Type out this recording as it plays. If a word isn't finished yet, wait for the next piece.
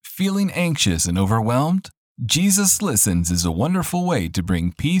Feeling anxious and overwhelmed? Jesus Listens is a wonderful way to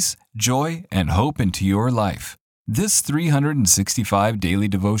bring peace, joy, and hope into your life. This 365 daily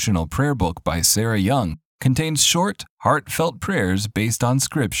devotional prayer book by Sarah Young contains short, heartfelt prayers based on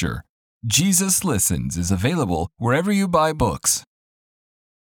Scripture. Jesus Listens is available wherever you buy books.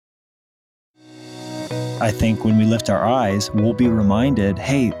 I think when we lift our eyes, we'll be reminded,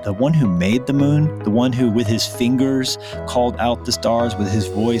 hey, the one who made the moon, the one who with his fingers called out the stars, with his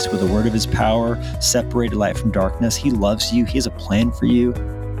voice, with the word of his power, separated light from darkness, he loves you. He has a plan for you.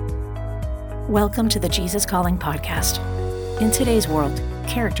 Welcome to the Jesus Calling podcast. In today's world,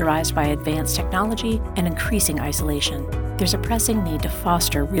 characterized by advanced technology and increasing isolation, there's a pressing need to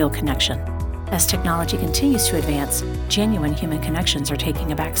foster real connection. As technology continues to advance, genuine human connections are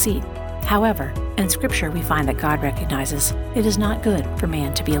taking a back seat. However, in Scripture we find that God recognizes it is not good for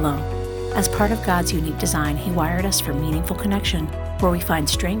man to be alone. As part of God's unique design, He wired us for meaningful connection, where we find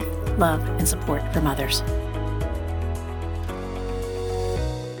strength, love, and support from others.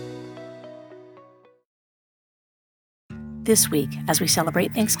 This week, as we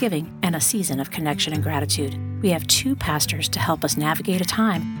celebrate Thanksgiving and a season of connection and gratitude, we have two pastors to help us navigate a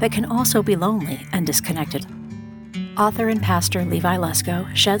time that can also be lonely and disconnected. Author and pastor Levi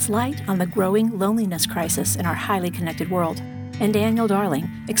Lusko sheds light on the growing loneliness crisis in our highly connected world, and Daniel Darling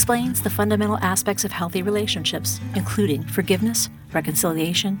explains the fundamental aspects of healthy relationships, including forgiveness,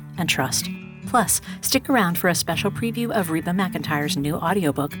 reconciliation, and trust. Plus, stick around for a special preview of Reba McEntire's new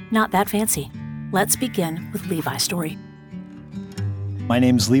audiobook, Not That Fancy. Let's begin with Levi's story. My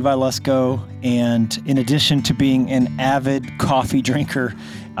name's Levi Lusko, and in addition to being an avid coffee drinker,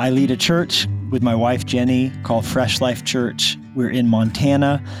 I lead a church with my wife, Jenny, called Fresh Life Church. We're in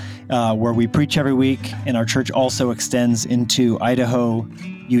Montana, where we preach every week, and our church also extends into Idaho,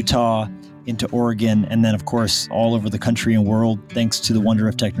 Utah, into Oregon, and then, of course, all over the country and world, thanks to the wonder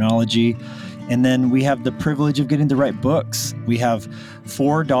of technology. And then we have the privilege of getting to write books. We have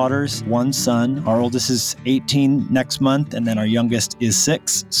 4 daughters, 1 son. Our oldest is 18 next month, and then our youngest is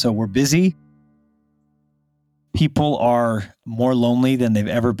 6, so we're busy. People are more lonely than they've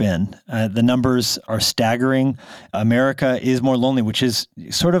ever been. The numbers are staggering. America is more lonely, which is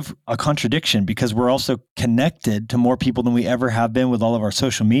sort of a contradiction because we're also connected to more people than we ever have been with all of our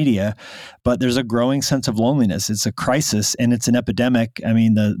social media. But there's a growing sense of loneliness. It's a crisis and it's an epidemic. I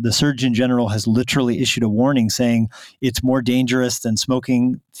mean, the Surgeon General has literally issued a warning saying it's more dangerous than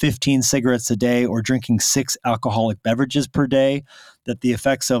smoking 15 cigarettes a day or drinking 6 alcoholic beverages per day, that the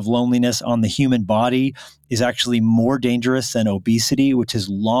effects of loneliness on the human body is actually more dangerous than obesity, which has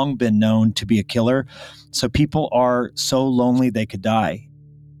long been known to be a killer. So people are so lonely they could die.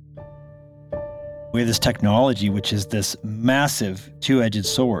 We have this technology, which is this massive two-edged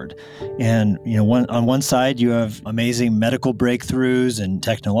sword. And, on one side, you have amazing medical breakthroughs and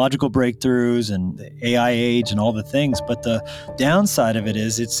technological breakthroughs and the AI age and all the things. But the downside of it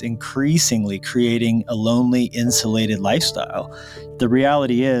is it's increasingly creating a lonely, insulated lifestyle. The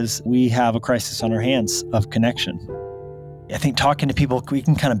reality is we have a crisis on our hands of connection. I think talking to people, we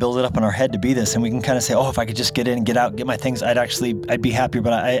can kind of build it up in our head to be this, and we can kind of say, oh, if I could just get in and get out and get my things, I'd be happier.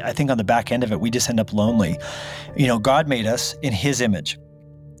 But I think on the back end of it, we just end up lonely. God made us in His image.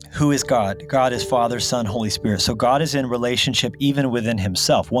 Who is God? God is Father, Son, Holy Spirit. So God is in relationship even within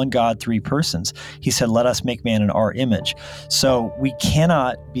Himself. One God, 3 persons. He said, let us make man in our image. So we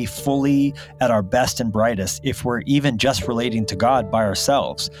cannot be fully at our best and brightest if we're even just relating to God by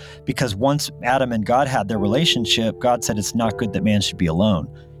ourselves. Because once Adam and God had their relationship, God said it's not good that man should be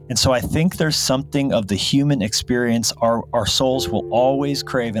alone. And so I think there's something of the human experience our souls will always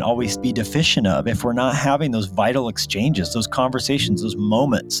crave and always be deficient of if we're not having those vital exchanges, those conversations, those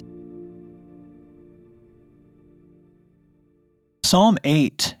moments. Psalm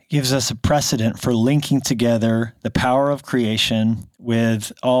 8 gives us a precedent for linking together the power of creation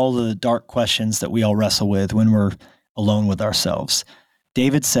with all the dark questions that we all wrestle with when we're alone with ourselves.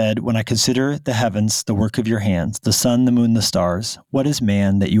 David said, when I consider the heavens, the work of your hands, the sun, the moon, the stars, what is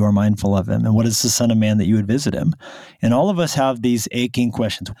man that you are mindful of him? And what is the son of man that you would visit him? And all of us have these aching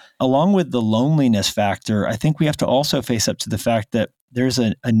questions. Along with the loneliness factor, I think we have to also face up to the fact that there's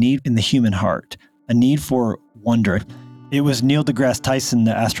a need in the human heart, a need for wonder. It was Neil deGrasse Tyson,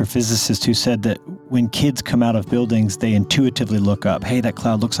 the astrophysicist, who said that when kids come out of buildings, they intuitively look up. Hey, that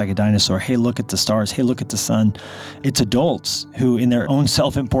cloud looks like a dinosaur. Hey, look at the stars. Hey, look at the sun. It's adults who, in their own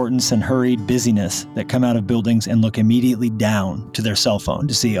self-importance and hurried busyness, that come out of buildings and look immediately down to their cell phone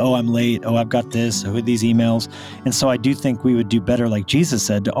to see, oh, I'm late. Oh, I've got this. Oh, these emails. And so I do think we would do better, like Jesus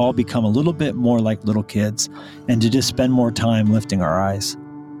said, to all become a little bit more like little kids and to just spend more time lifting our eyes.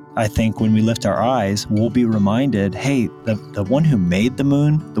 I think when we lift our eyes, we'll be reminded, hey, the one who made the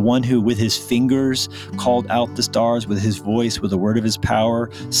moon, the one who with his fingers called out the stars, with his voice, with the word of his power,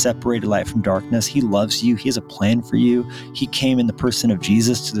 separated light from darkness, he loves you. He has a plan for you. He came in the person of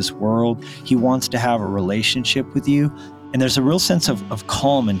Jesus to this world. He wants to have a relationship with you. And there's a real sense of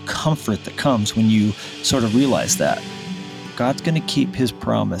calm and comfort that comes when you sort of realize that. God's going to keep his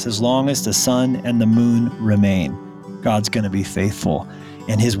promise. As long as the sun and the moon remain, God's going to be faithful.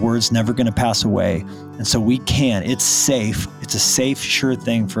 And his word's never going to pass away. And so it's safe. It's a safe, sure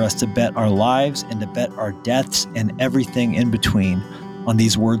thing for us to bet our lives and to bet our deaths and everything in between on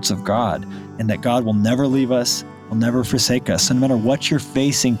these words of God, and that God will never leave us, will never forsake us. So no matter what you're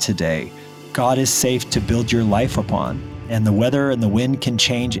facing today, God is safe to build your life upon. And the weather and the wind can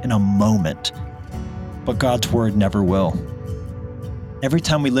change in a moment, but God's word never will. Every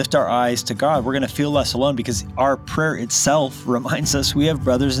time we lift our eyes to God, we're going to feel less alone, because our prayer itself reminds us we have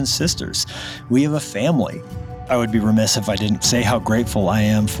brothers and sisters. We have a family. I would be remiss if I didn't say how grateful I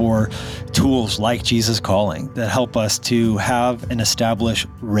am for tools like Jesus Calling that help us to have and establish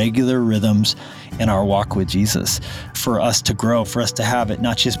regular rhythms in our walk with Jesus, for us to grow, for us to have it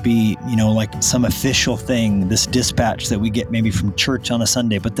not just be, like some official thing, this dispatch that we get maybe from church on a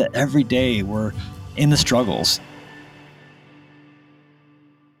Sunday, but that every day we're in the struggles.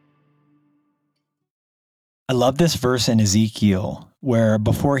 I love this verse in Ezekiel where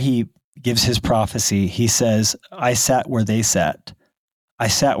before he gives his prophecy, he says, I sat where they sat. I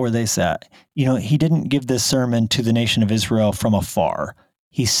sat where they sat. He didn't give this sermon to the nation of Israel from afar.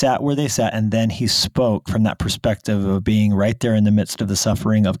 He sat where they sat, and then he spoke from that perspective of being right there in the midst of the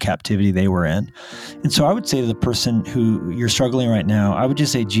suffering of captivity they were in. And so I would say to the person who you're struggling right now, I would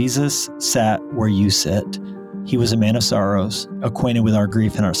just say, Jesus sat where you sit. He was a man of sorrows, acquainted with our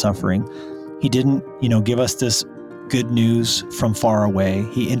grief and our suffering. He didn't, give us this good news from far away.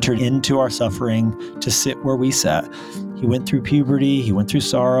 He entered into our suffering to sit where we sat. He went through puberty. He went through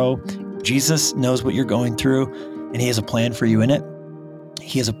sorrow. Jesus knows what you're going through, and he has a plan for you in it.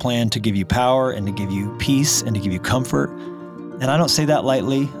 He has a plan to give you power and to give you peace and to give you comfort. And I don't say that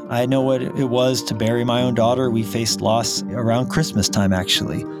lightly. I know what it was to bury my own daughter. We faced loss around Christmas time,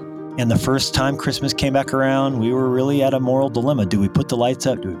 actually. And the first time Christmas came back around, we were really at a moral dilemma. Do we put the lights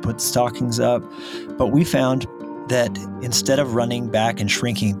up? Do we put the stockings up? But we found that instead of running back and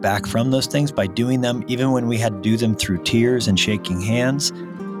shrinking back from those things by doing them, even when we had to do them through tears and shaking hands,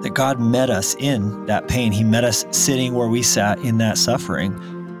 that God met us in that pain. He met us sitting where we sat in that suffering.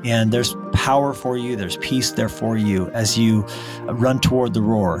 And there's power for you. There's peace there for you as you run toward the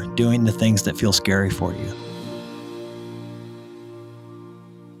roar, doing the things that feel scary for you.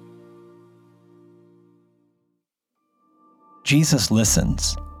 Jesus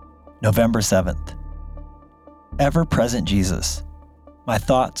listens. November 7th. Ever-present Jesus. My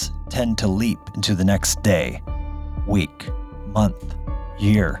thoughts tend to leap into the next day, week, month,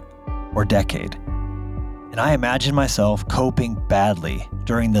 year, or decade. And I imagine myself coping badly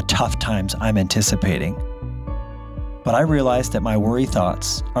during the tough times I'm anticipating. But I realize that my worry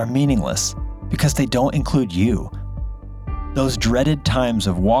thoughts are meaningless because they don't include you. Those dreaded times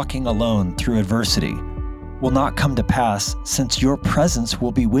of walking alone through adversity will not come to pass, since your presence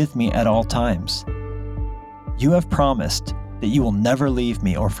will be with me at all times. You have promised that you will never leave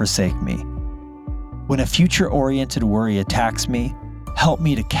me or forsake me. When a future-oriented worry attacks me, help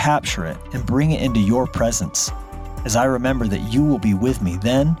me to capture it and bring it into your presence, as I remember that you will be with me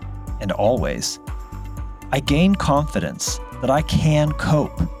then and always. I gain confidence that I can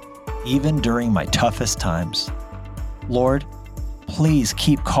cope, even during my toughest times. Lord, please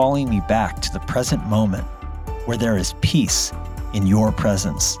keep calling me back to the present moment where there is peace in your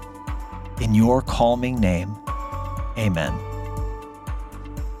presence. In your calming name, amen.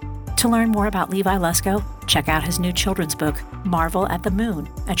 To learn more about Levi Lusko, check out his new children's book, Marvel at the Moon,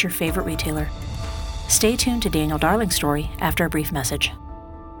 at your favorite retailer. Stay tuned to Daniel Darling's story after a brief message.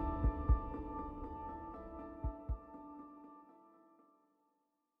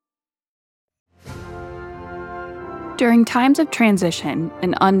 During times of transition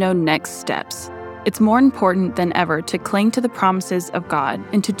and unknown next steps, it's more important than ever to cling to the promises of God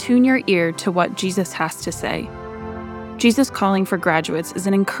and to tune your ear to what Jesus has to say. Jesus Calling for Graduates is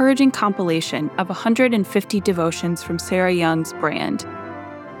an encouraging compilation of 150 devotions from Sarah Young's brand.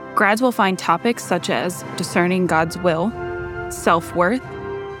 Grads will find topics such as discerning God's will, self-worth,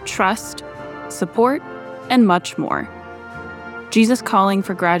 trust, support, and much more. Jesus Calling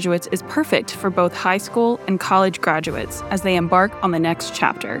for Graduates is perfect for both high school and college graduates as they embark on the next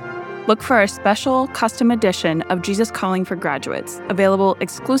chapter. Look for a special custom edition of Jesus Calling for Graduates, available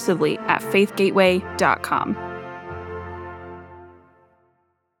exclusively at faithgateway.com.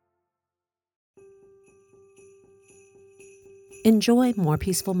 Enjoy more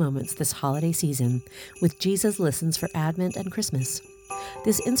peaceful moments this holiday season with Jesus Listens for Advent and Christmas.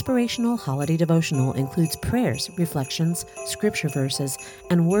 This inspirational holiday devotional includes prayers, reflections, scripture verses,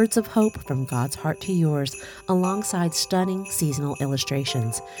 and words of hope from God's heart to yours, alongside stunning seasonal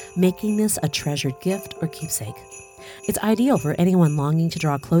illustrations, making this a treasured gift or keepsake. It's ideal for anyone longing to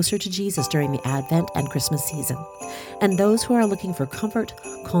draw closer to Jesus during the Advent and Christmas season, and those who are looking for comfort,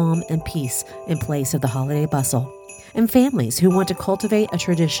 calm, and peace in place of the holiday bustle, and families who want to cultivate a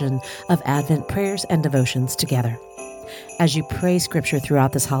tradition of Advent prayers and devotions together. As you pray scripture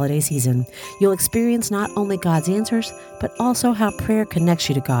throughout this holiday season, you'll experience not only God's answers, but also how prayer connects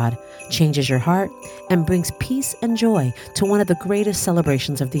you to God, changes your heart, and brings peace and joy to one of the greatest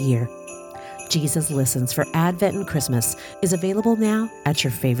celebrations of the year. Jesus Listens for Advent and Christmas is available now at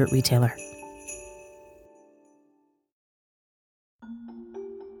your favorite retailer.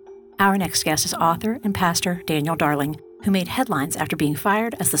 Our next guest is author and pastor Daniel Darling, who made headlines after being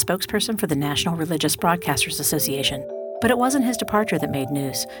fired as the spokesperson for the National Religious Broadcasters Association. But it wasn't his departure that made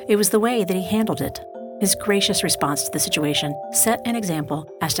news. It was the way that he handled it. His gracious response to the situation set an example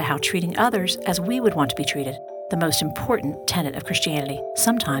as to how treating others as we would want to be treated, the most important tenet of Christianity,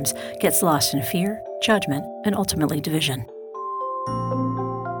 sometimes gets lost in fear, judgment, and ultimately division.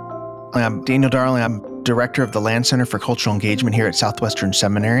 I'm Daniel Darling. I'm director of the Land Center for Cultural Engagement here at Southwestern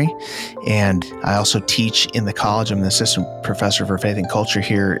Seminary, and I also teach in the college. I'm the assistant professor for faith and culture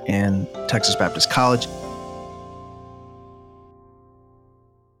here in Texas Baptist College.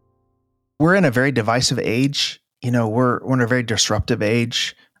 We're in a very divisive age. We're in a very disruptive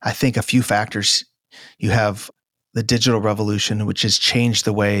age. I think a few factors. You have the digital revolution, which has changed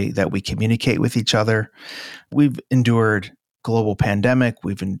the way that we communicate with each other. We've endured global pandemic.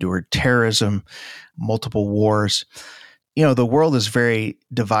 We've endured terrorism, multiple wars. The world is very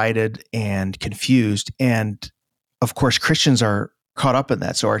divided and confused. And of course, Christians are caught up in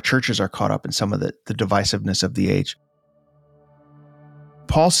that. So our churches are caught up in some of the divisiveness of the age.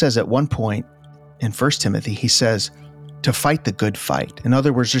 Paul says at one point in 1 Timothy, he says to fight the good fight. In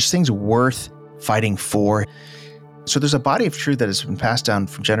other words, there's things worth fighting for. So there's a body of truth that has been passed down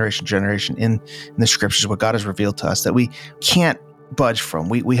from generation to generation in the scriptures, what God has revealed to us that we can't budge from.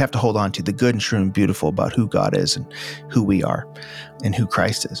 We have to hold on to the good and true and beautiful about who God is and who we are and who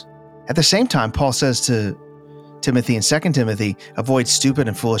Christ is. At the same time, Paul says to Timothy in 2 Timothy, avoid stupid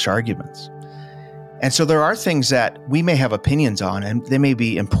and foolish arguments. And so there are things that we may have opinions on and they may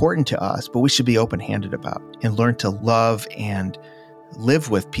be important to us, but we should be open-handed about and learn to love and live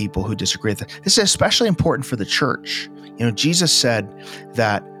with people who disagree with them. This is especially important for the church. Jesus said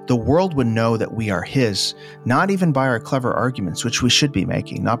that the world would know that we are his, not even by our clever arguments, which we should be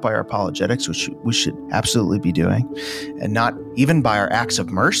making, not by our apologetics, which we should absolutely be doing, and not even by our acts of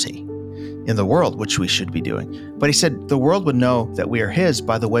mercy in the world, which we should be doing. But he said the world would know that we are his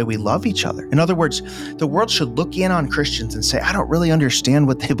by the way we love each other. In other words, the world should look in on Christians and say, I don't really understand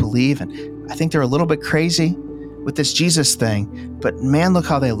what they believe, and I think they're a little bit crazy with this Jesus thing, but man, look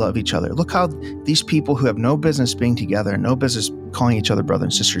how they love each other. Look how these people who have no business being together and no business calling each other brothers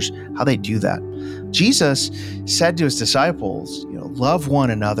and sisters, how they do that. Jesus said to his disciples, love one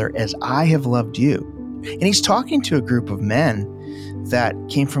another as I have loved you. And he's talking to a group of men that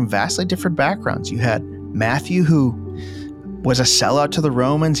came from vastly different backgrounds. You had Matthew, who was a sellout to the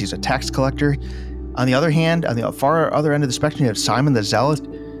Romans. He's a tax collector. On the other hand, on the far other end of the spectrum, you have Simon the Zealot.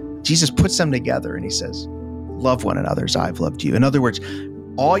 Jesus puts them together and he says, love one another as I've loved you. In other words,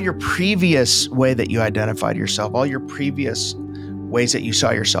 all your previous way that you identified yourself, all your previous ways that you saw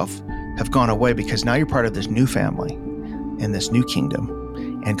yourself have gone away because now you're part of this new family in this new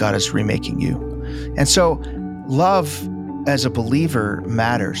kingdom and God is remaking you. And so love as a believer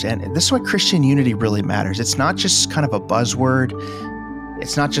matters. And this is why Christian unity really matters. It's not just kind of a buzzword.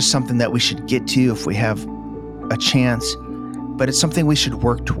 It's not just something that we should get to if we have a chance, but it's something we should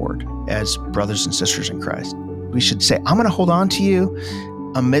work toward as brothers and sisters in Christ. We should say, I'm going to hold on to you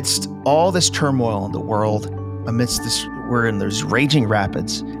amidst all this turmoil in the world, amidst this, we're in those raging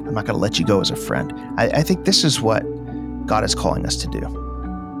rapids. I'm not going to let you go as a friend. I think this is what God is calling us to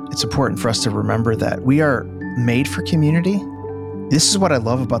do. It's important for us to remember that we are made for community. This is what I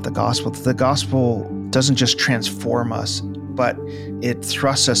love about the gospel. The gospel doesn't just transform us, but it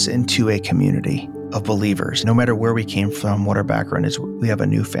thrusts us into a community of believers. No matter where we came from, what our background is, we have a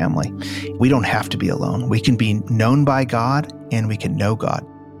new family. We don't have to be alone. We can be known by God and we can know God.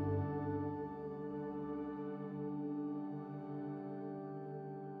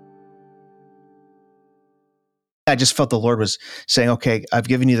 I just felt the Lord was saying, okay, I've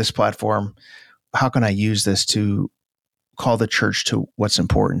given you this platform. How can I use this to call the church to what's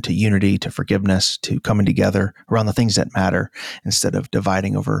important, to unity, to forgiveness, to coming together around the things that matter instead of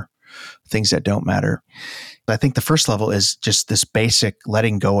dividing over things that don't matter. I think the first level is just this basic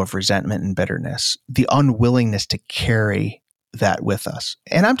letting go of resentment and bitterness, the unwillingness to carry that with us.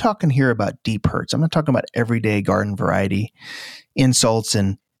 And I'm talking here about deep hurts. I'm not talking about everyday garden variety insults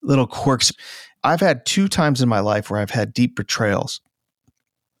and little quirks. I've had 2 times in my life where I've had deep betrayals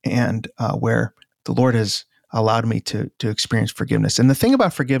and where the Lord has allowed me to experience forgiveness. And the thing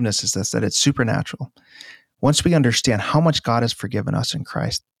about forgiveness is this, that it's supernatural. Once we understand how much God has forgiven us in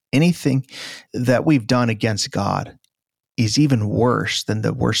Christ, anything that we've done against God is even worse than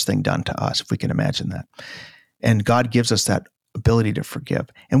the worst thing done to us, if we can imagine that. And God gives us that ability to forgive.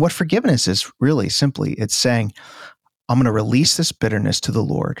 And what forgiveness is really simply, it's saying, I'm going to release this bitterness to the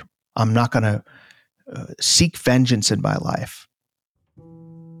Lord. I'm not going to seek vengeance in my life.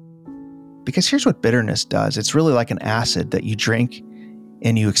 Because here's what bitterness does. It's really like an acid that you drink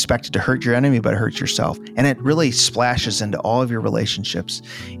and you expect it to hurt your enemy, but it hurts yourself. And it really splashes into all of your relationships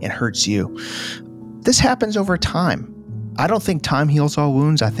and hurts you. This happens over time. I don't think time heals all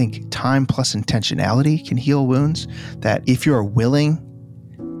wounds. I think time plus intentionality can heal wounds. That if you're willing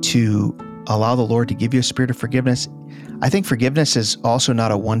to allow the Lord to give you a spirit of forgiveness, I think forgiveness is also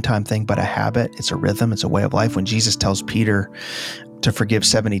not a one-time thing, but a habit. It's a rhythm. It's a way of life. When Jesus tells Peter to forgive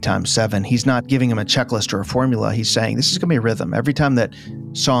 70 times 7, he's not giving him a checklist or a formula. He's saying, this is going to be a rhythm. Every time that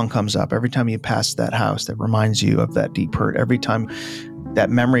song comes up, every time you pass that house that reminds you of that deep hurt, every time that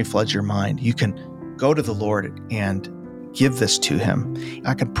memory floods your mind, you can go to the Lord and give this to him.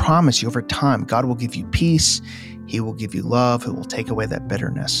 I can promise you over time, God will give you peace. He will give you love. He will take away that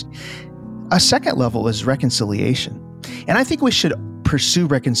bitterness. A second level is reconciliation. And I think we should pursue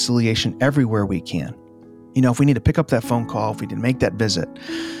reconciliation everywhere we can. You know, if we need to pick up that phone call, if we need to make that visit,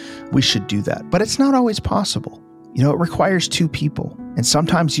 we should do that. But it's not always possible. You know, it requires 2 people. And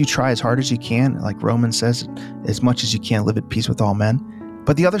sometimes you try as hard as you can, like Romans says, as much as you can, live at peace with all men.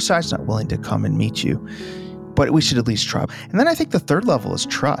 But the other side's not willing to come and meet you. But we should at least try. And then I think the third level is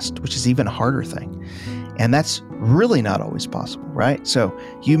trust, which is even a harder thing. And that's really not always possible, right? So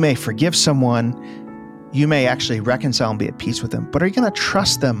you may forgive someone, you may actually reconcile and be at peace with them, but are you going to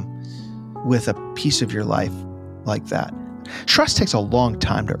trust them with a piece of your life like that? Trust takes a long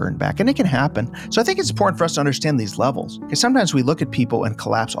time to earn back, and it can happen. So I think it's important for us to understand these levels, because sometimes we look at people and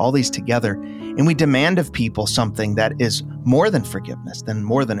collapse all these together, and we demand of people something that is more than forgiveness, than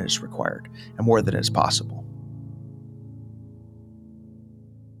more than is required, and more than is possible.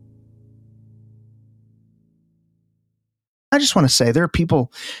 I just want to say there are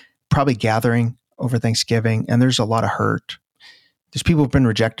people probably gathering over Thanksgiving, and there's a lot of hurt. There's people who've been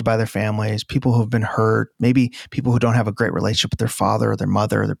rejected by their families, people who've been hurt, maybe people who don't have a great relationship with their father or their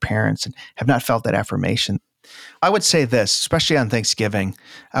mother or their parents and have not felt that affirmation. I would say this, especially on Thanksgiving,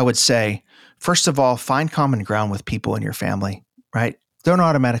 I would say, first of all, find common ground with people in your family, right? Don't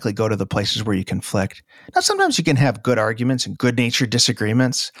automatically go to the places where you conflict. Now, sometimes you can have good arguments and good-natured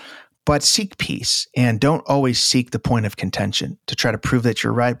disagreements, but seek peace and don't always seek the point of contention to try to prove that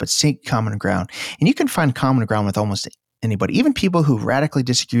you're right, but seek common ground. And you can find common ground with almost anybody, even people who radically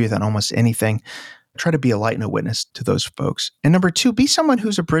disagree with on almost anything. Try to be a light and a witness to those folks. And number 2, be someone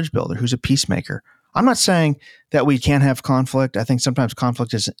who's a bridge builder, who's a peacemaker. I'm not saying that we can't have conflict. I think sometimes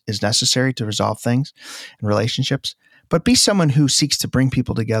conflict is necessary to resolve things in relationships, but be someone who seeks to bring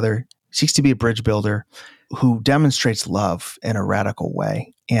people together, seeks to be a bridge builder, who demonstrates love in a radical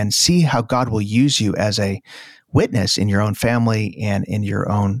way, and see how God will use you as a witness in your own family and in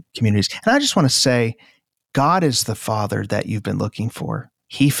your own communities. And I just want to say, God is the Father that you've been looking for.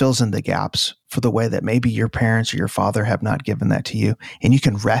 He fills in the gaps for the way that maybe your parents or your father have not given that to you. And you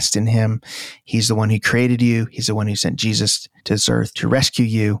can rest in him. He's the one who created you. He's the one who sent Jesus to this earth to rescue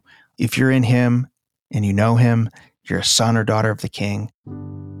you. If you're in him and you know him, you're a son or daughter of the King.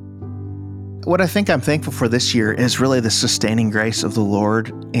 What I think I'm thankful for this year is really the sustaining grace of the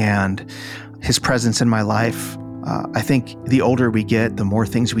Lord and his presence in my life. I think the older we get, the more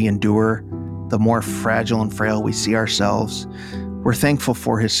things we endure, the more fragile and frail we see ourselves. We're thankful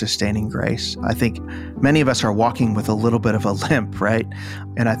for his sustaining grace. I think many of us are walking with a little bit of a limp, right?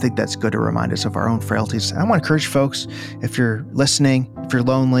 And I think that's good to remind us of our own frailties. I want to encourage folks, if you're listening, if you're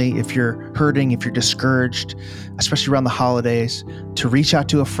lonely, if you're hurting, if you're discouraged, especially around the holidays, to reach out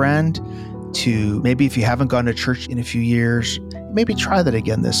to a friend, to maybe if you haven't gone to church in a few years, maybe try that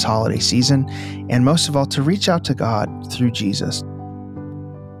again this holiday season. And most of all, to reach out to God through Jesus.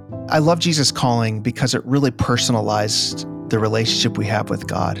 I love Jesus' calling because it really personalized the relationship we have with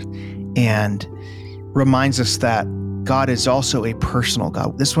God and reminds us that God is also a personal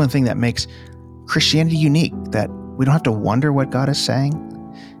God. This is one thing that makes Christianity unique, that We don't have to wonder what God is saying.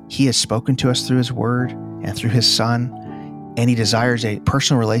 He has spoken to us through his word and through his son, and he desires a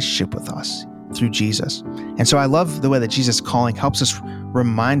personal relationship with us through Jesus. And so I love the way that Jesus Calling helps us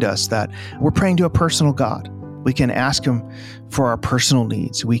remind us that we're praying to a personal God. We can ask him for our personal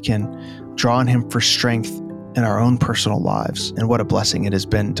needs. We can draw on him for strength in our own personal lives. And what a blessing it has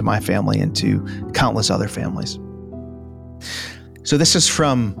been to my family and to countless other families. So this is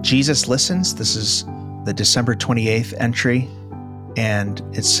from Jesus Listens. This is the December 28th entry. And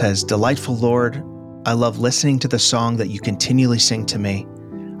it says, "Delightful Lord, I love listening to the song that you continually sing to me.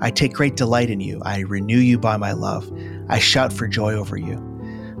 I take great delight in you. I renew you by my love. I shout for joy over you.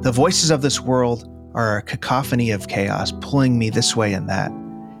 The voices of this world are a cacophony of chaos, pulling me this way and that.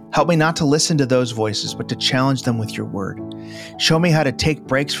 Help me not to listen to those voices, but to challenge them with your word. Show me how to take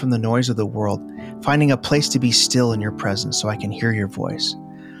breaks from the noise of the world, finding a place to be still in your presence so I can hear your voice.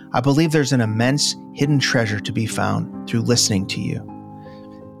 I believe there's an immense hidden treasure to be found through listening to you.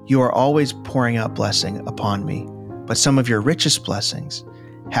 You are always pouring out blessing upon me, but some of your richest blessings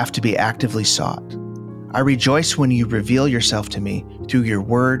have to be actively sought. I rejoice when you reveal yourself to me through your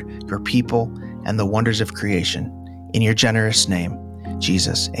word, your people, and the wonders of creation. In your generous name,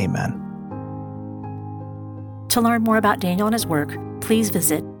 Jesus, amen." To learn more about Daniel and his work, please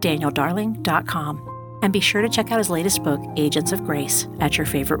visit danieldarling.com and be sure to check out his latest book, Agents of Grace, at your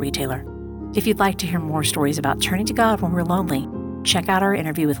favorite retailer. If you'd like to hear more stories about turning to God when we're lonely, check out our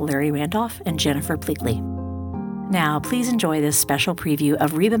interview with Larry Randolph and Jennifer Pleakley. Now, please enjoy this special preview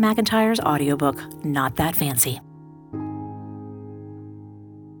of Reba McEntire's audiobook, Not That Fancy.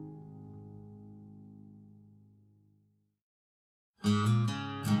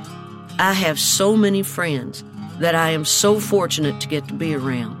 I have so many friends that I am so fortunate to get to be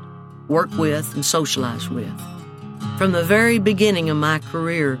around, work with, and socialize with. From the very beginning of my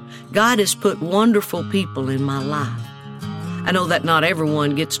career, God has put wonderful people in my life. I know that not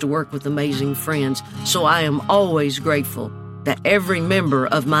everyone gets to work with amazing friends, so I am always grateful that every member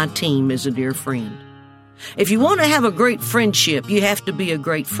of my team is a dear friend. If you want to have a great friendship, you have to be a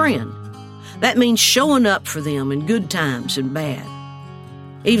great friend. That means showing up for them in good times and bad.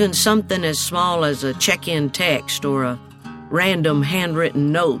 Even something as small as a check-in text or a random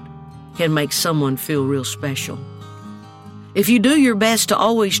handwritten note can make someone feel real special. If you do your best to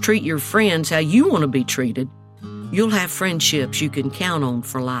always treat your friends how you want to be treated, you'll have friendships you can count on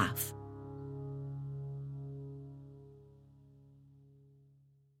for life.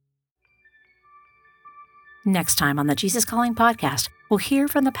 Next time on the Jesus Calling podcast, we'll hear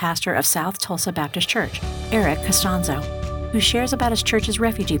from the pastor of South Tulsa Baptist Church, Eric Costanzo, who shares about his church's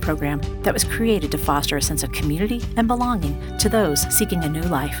refugee program that was created to foster a sense of community and belonging to those seeking a new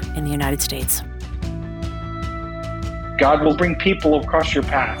life in the United States. God will bring people across your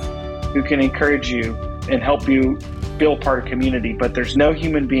path who can encourage you and help you feel part of community, but there's no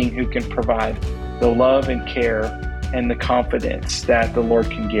human being who can provide the love and care and the confidence that the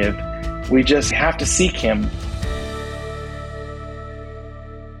Lord can give. We just have to seek Him.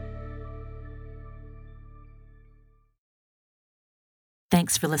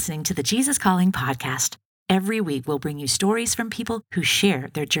 Thanks for listening to the Jesus Calling podcast. Every week, we'll bring you stories from people who share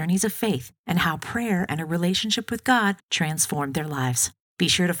their journeys of faith and how prayer and a relationship with God transformed their lives. Be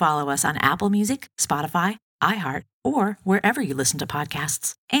sure to follow us on Apple Music, Spotify, iHeart, or wherever you listen to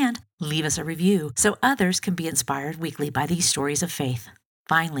podcasts. And leave us a review so others can be inspired weekly by these stories of faith.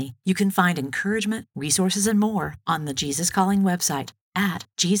 Finally, you can find encouragement, resources, and more on the Jesus Calling website at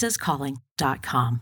jesuscalling.com.